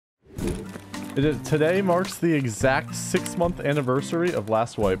Today marks the exact 6-month anniversary of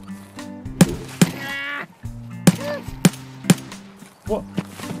last wipe. What?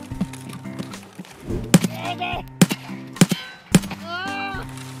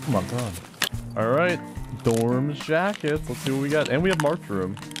 Oh my god. Alright. Dorms, jackets. Let's see what we got. And we have marked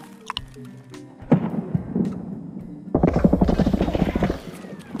room.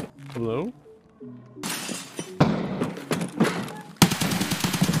 Hello?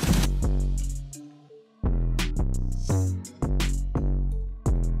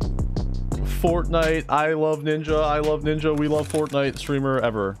 Fortnite. I love Ninja. I love Ninja. We love Fortnite. Streamer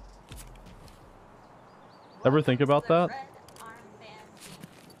ever. Ever think about that?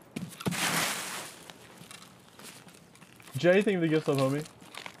 Jay, thank you for the gift sub, homie.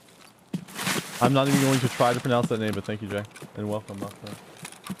 I'm not even going to try to pronounce that name, but thank you, Jay. And welcome, my friend.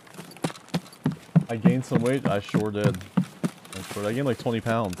 I gained some weight. I sure did. I gained like 20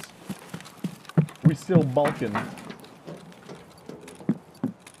 pounds. We still bulking.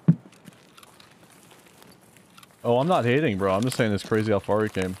 Oh, I'm not hating, bro. I'm just saying it's crazy how far he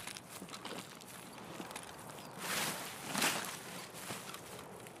came.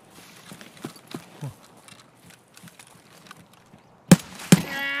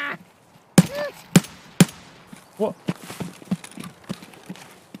 What?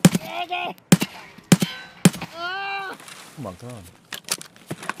 Oh my god.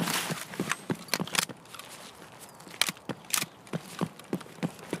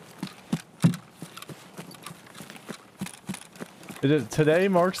 Today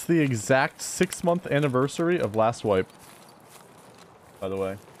marks the exact 6-month anniversary of last wipe. By the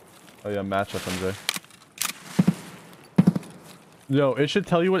way. Oh yeah, match FMJ. Yo, it should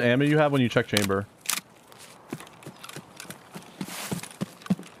tell you what ammo you have when you check chamber.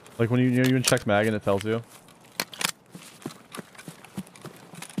 Like when you even check mag and it tells you.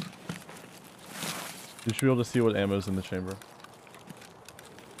 You should be able to see what ammo is in the chamber.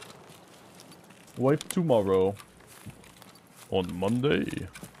 Wipe tomorrow. On Monday.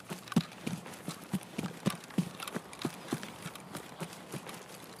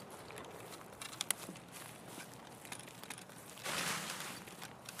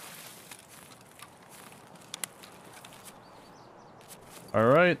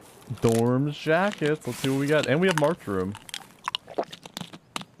 Alright. Dorms, jackets. Let's see what we got. And we have marked room.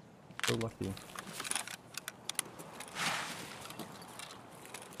 So lucky.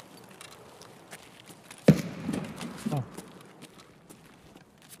 Oh.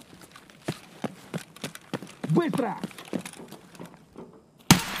 Быстро!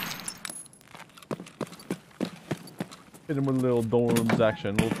 Hit him with a little dorms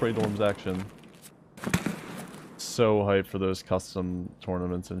action. Little trade dorms action. So hyped for those custom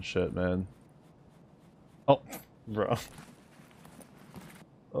tournaments and shit, man. Oh, bro.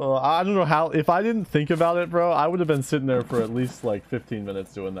 I don't know how. If I didn't think about it, bro, I would have been sitting there for at least like 15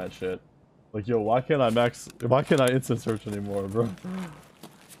 minutes doing that shit. Like, yo, why can't I instant search anymore, bro?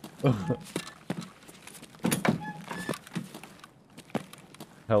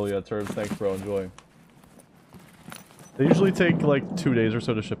 Hell yeah, turds. Thanks, bro. Enjoy. They usually take like 2 days or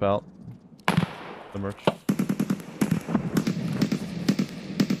so to ship out the merch.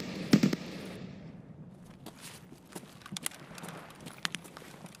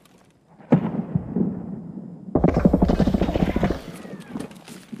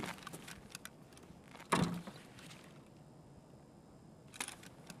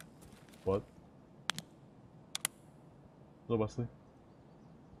 What? Hello, Wesley.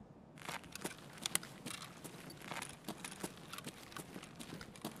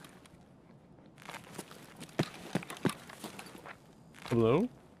 Hello?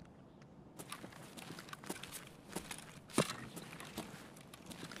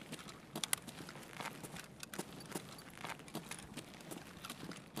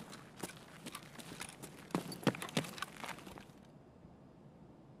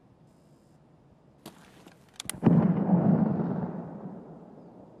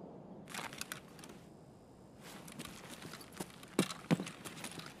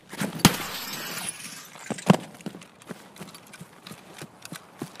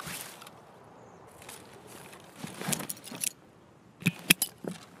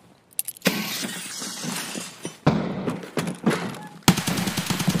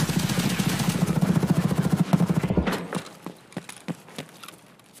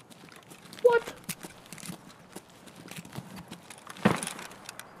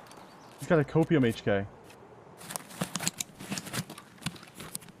 Got a copium HK.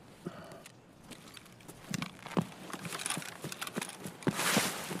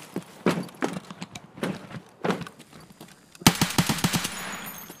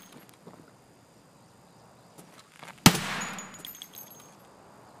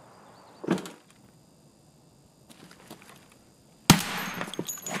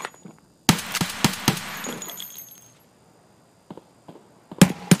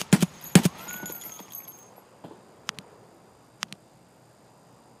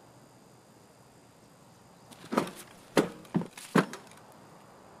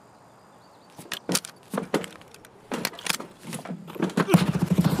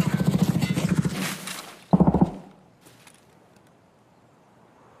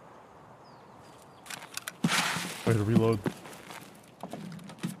 reload.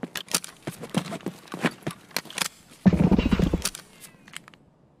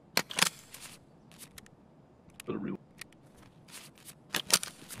 Better reload.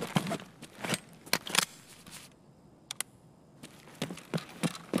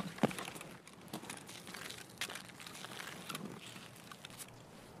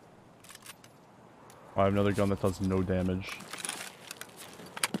 I have another gun that does no damage.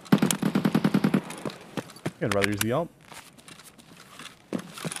 I'd rather use the Yelp.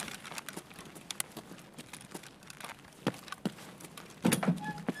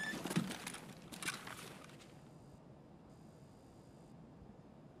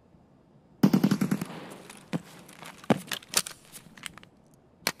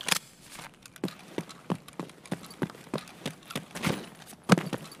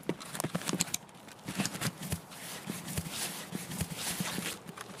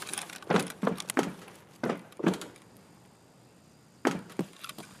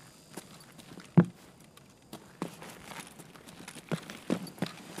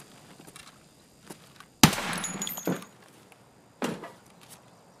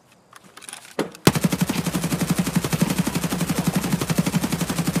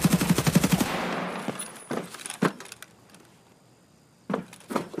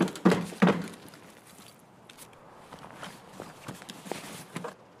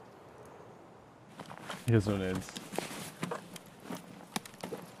 He has no nades.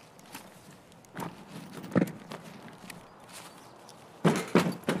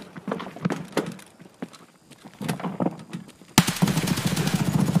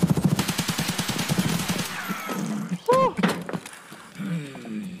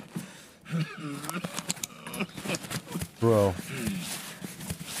 Bro.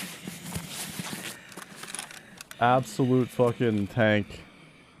 Absolute fucking tank.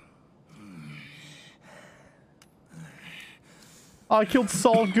 Oh, I killed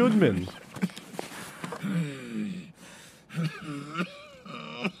Saul Goodman.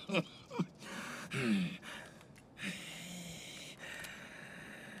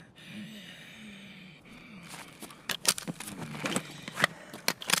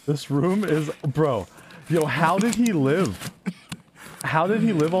 This room is... Bro. Yo, how did he live? How did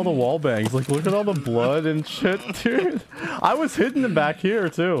he live all the wall bangs? Like, look at all the blood and shit, dude. I was hitting him back here,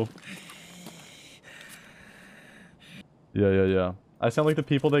 too. Yeah. I sound like the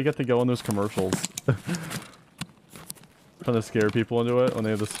people that get to go on those commercials. Trying to scare people into it when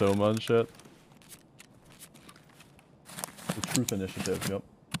they have the stoma and shit. The Truth Initiative, yep.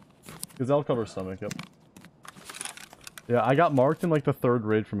 Because that'll cover stomach, yep. Yeah, I got marked in like the 3rd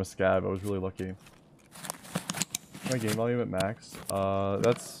raid from a scav. I was really lucky. My game volume at max?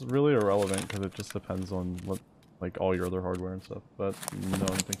 That's really irrelevant because it just depends on what, like, all your other hardware and stuff. But no, I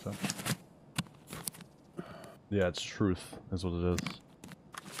don't think so. Yeah, it's truth, is what it is.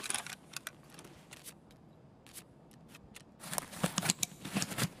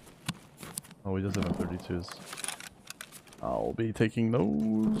 Oh, he does have M32s. I'll be taking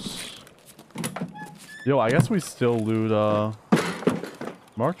those. Yo, I guess we still loot,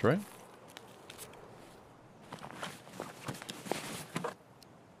 marked, right?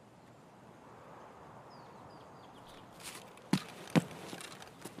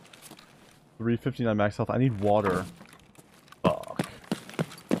 $359 max health. I need water. Fuck.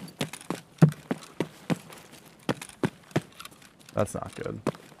 That's not good.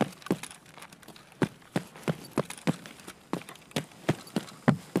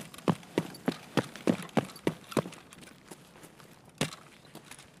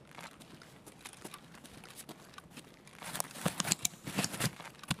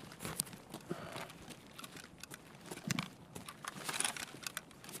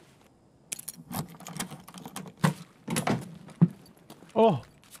 Oh,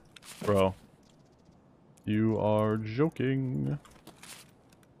 bro, you are joking.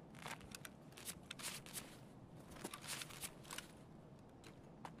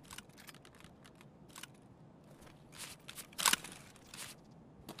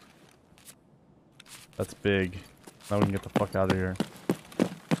 That's big. Now we can get the fuck out of here.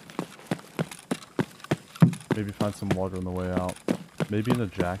 Maybe find some water on the way out. Maybe in a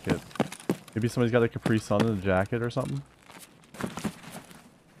jacket. Maybe somebody's got a Capri Sun in a jacket or something.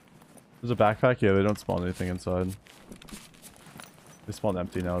 There's a backpack? Yeah, they don't spawn anything inside. They spawn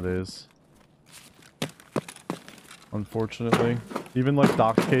empty nowadays. Unfortunately. Even like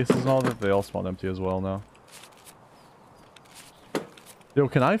docked cases and all that, they all spawn empty as well now. Yo,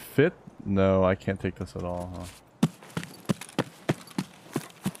 can I fit? No, I can't take this at all, huh?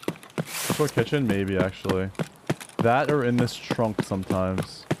 Outdoor kitchen? Maybe, actually. That or in this trunk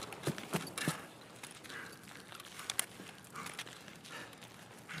sometimes.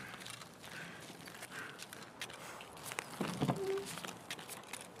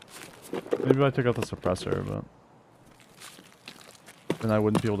 Maybe if I took out the suppressor, but then I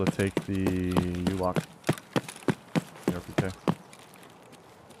wouldn't be able to take the U-lock. RPK.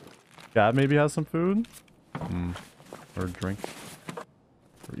 Gab maybe has some food? Or drink.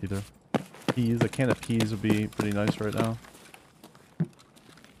 Or either. Peas. A can of peas would be pretty nice right now. A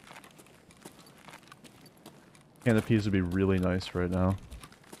can of peas would be really nice right now.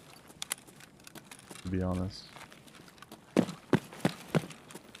 To be honest.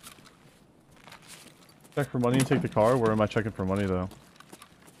 Check for money and take the car? Where am I checking for money though?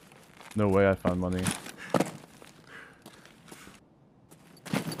 No way I found money.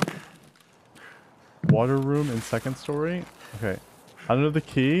 Water room in second story? Okay. I don't know the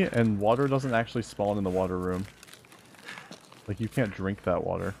key, and water doesn't actually spawn in the water room. Like, you can't drink that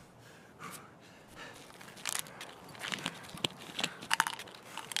water.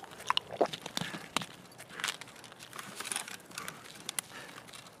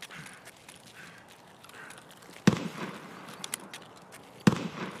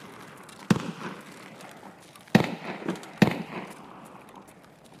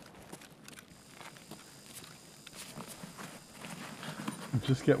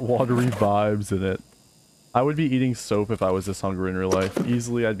 Just get watery vibes in it. I would be eating soap if I was this hungry in real life.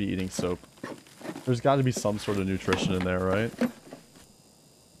 Easily, I'd be eating soap. There's got to be some sort of nutrition in there, right?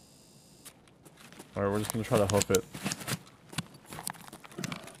 Alright, we're just going to try to hoof it.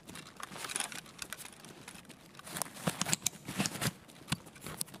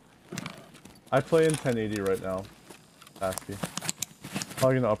 I play in 1080 right now. ASCII.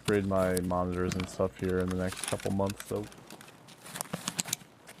 Probably going to upgrade my monitors and stuff here in the next couple months, though.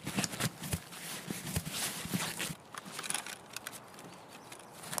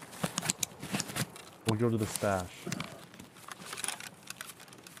 We'll go to the stash.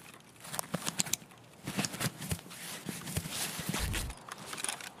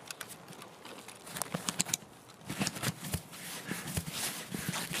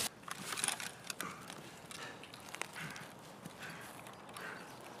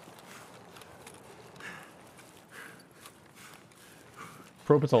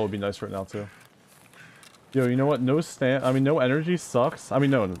 Propital would be nice right now too. Yo, you know what? No energy sucks. I mean,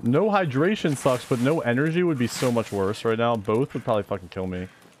 no hydration sucks, but no energy would be so much worse right now. Both would probably fucking kill me.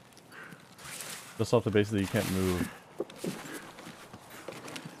 Just off the basis that you can't move.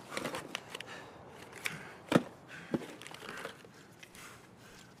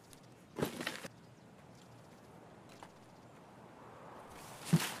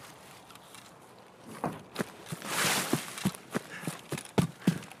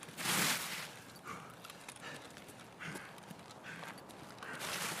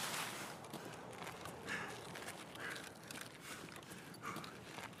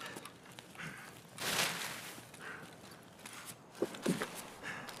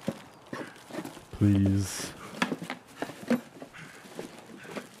 Please.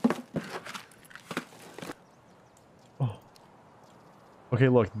 Oh. Okay,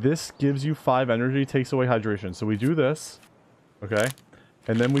 look, this gives you 5 energy, takes away hydration. So we do this, okay?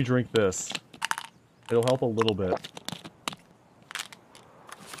 And then we drink this. It'll help a little bit.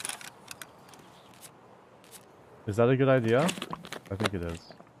 Is that a good idea? I think it is.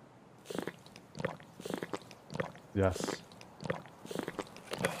 Yes.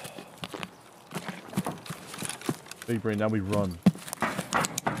 Big brain, now we run.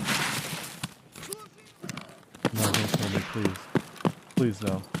 No, don't kill me, please. Please,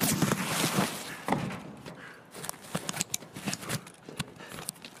 no.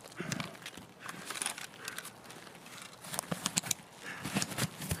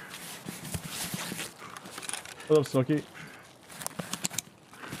 What up, Snooky?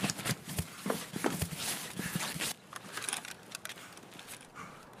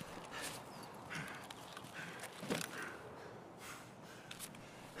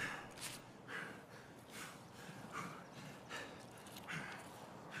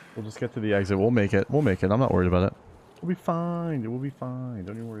 We'll just get to the exit. We'll make it. We'll make it. I'm not worried about it. We'll be fine. It will be fine.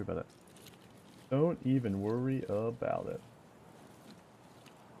 Don't even worry about it. Don't even worry about it.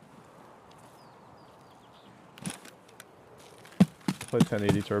 Play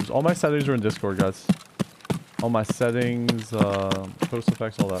 1080 turbs. All my settings are in Discord, guys. All my settings, post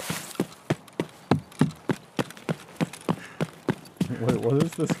effects, all that. Wait, what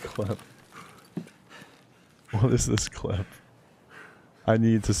is this clip? What is this clip? I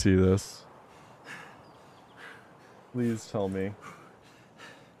need to see this. Please tell me.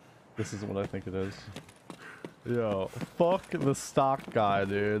 This isn't what I think it is. Yo, fuck the stock guy,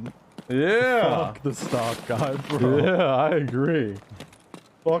 dude. Yeah! Fuck the stock guy, bro. Yeah, I agree.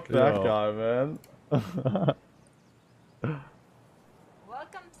 Fuck that guy, man.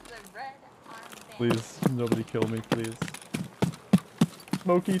 Welcome to the red armband. Please, nobody kill me, please.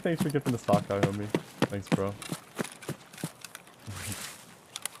 Smokey, thanks for giving the stock guy, homie. Thanks, bro.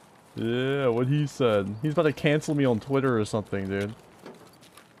 Yeah, what he said. He's about to cancel me on Twitter or something, dude.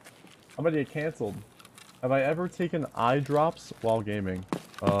 I'm about to get canceled. Have I ever taken eye drops while gaming?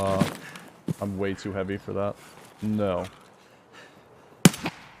 I'm way too heavy for that. No.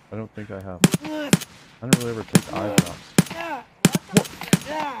 I don't think I have. I don't really ever take eye drops.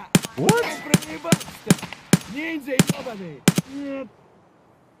 What?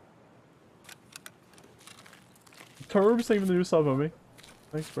 Turbs, thank you for the new sub, homie.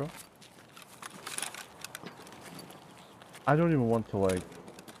 Thanks, bro. I don't even want to, like,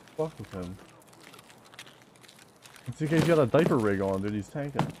 fuck with him. It's okay, he's got a diaper rig on, dude. He's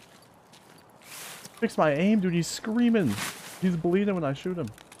tanking. Fix my aim, dude. He's screaming. He's bleeding when I shoot him.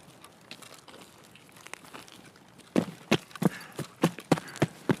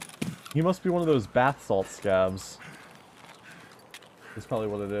 He must be one of those bath salt scabs. That's probably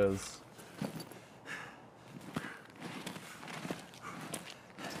what it is.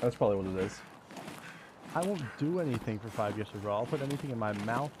 That's probably what it is. I won't do anything for 5 gifted, bro. I'll put anything in my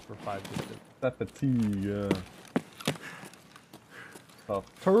mouth for 5 gifted. That fatigue, yeah. Oh.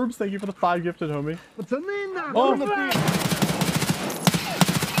 Turbs, thank you for the 5 gifted, homie. Oh!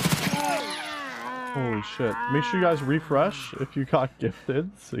 Holy shit. Make sure you guys refresh if you got gifted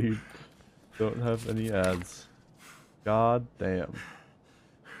so you don't have any ads. God damn.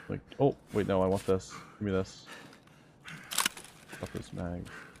 Like, oh, wait, no, I want this. Give me this. Drop this mag.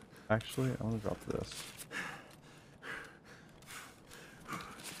 Actually, I want to drop this.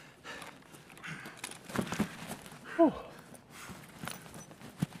 Oh.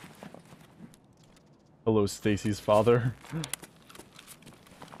 Hello, Stacy's father.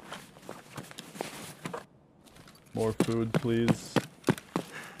 More food, please.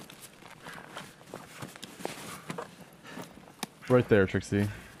 Right there, Trixie.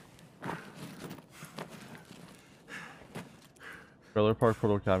 Trailer Park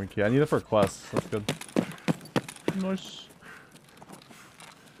Portal Cabin Key. I need it for quests. That's good. Nice.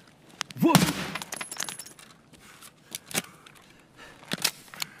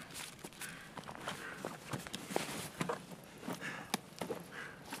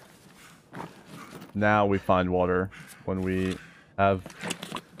 Now we find water when we have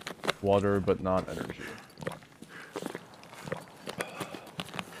water but not energy.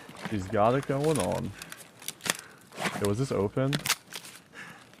 She's got it going on. Okay, was this open?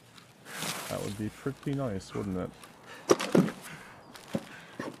 That would be pretty nice, wouldn't it?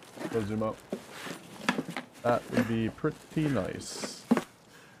 Go zoom out. That would be pretty nice.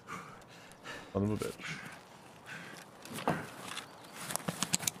 Son of a bitch.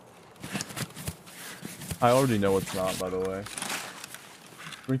 I already know it's not, by the way.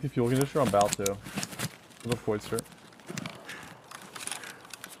 Drink the fuel conditioner, I'm about to. With a Poitster.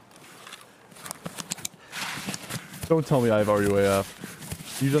 Don't tell me I have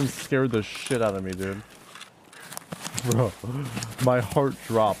RUAF. You done scared the shit out of me, dude. Bro, my heart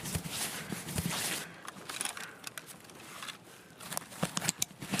dropped.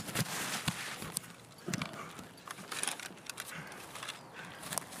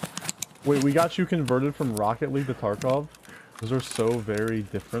 Wait, we got you converted from Rocket League to Tarkov? Those are so very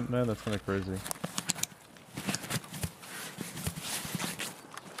different, man. That's kind of crazy.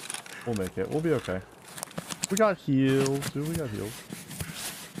 We'll make it. We'll be okay. We got heals, dude. We got heals.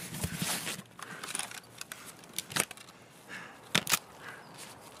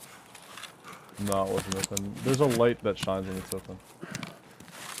 No, it wasn't open. There's a light that shines when it's open.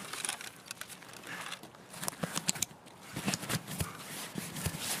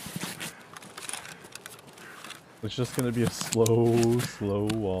 It's just gonna be a slow, slow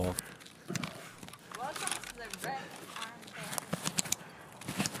walk. Welcome to the red armband.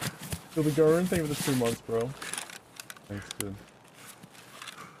 Yo, the Gurren, thank you for the 2 months, bro. Thanks, dude.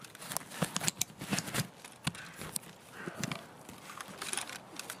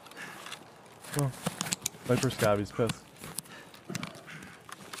 Oh. Sniper Scabby's pissed.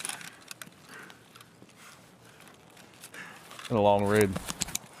 In a long raid.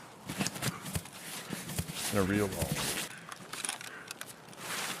 In a real long raid.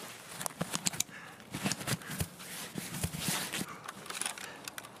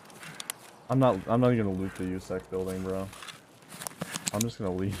 I'm not even gonna loot the USEC building, bro. I'm just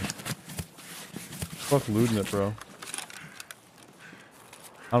gonna leave. Fuck looting it, bro.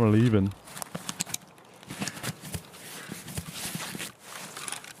 I'm leaving.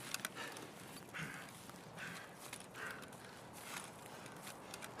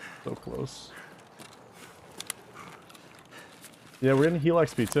 So close. Yeah, we're getting heal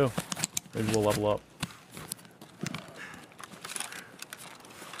XP too. Maybe we'll level up.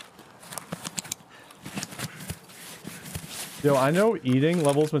 Yo, I know eating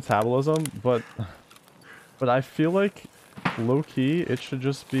levels metabolism, but I feel like low-key it should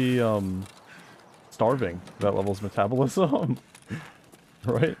just be starving that levels metabolism.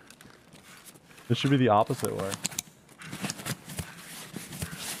 Right? It should be the opposite way.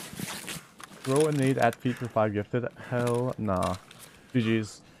 Throw a nade at feet for 5 gifted? Hell nah.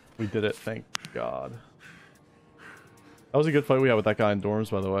 GG's. We did it, thank God. That was a good fight we had with that guy in dorms,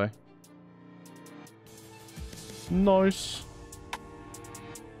 by the way. Nice.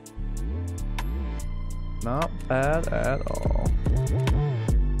 Not bad at all.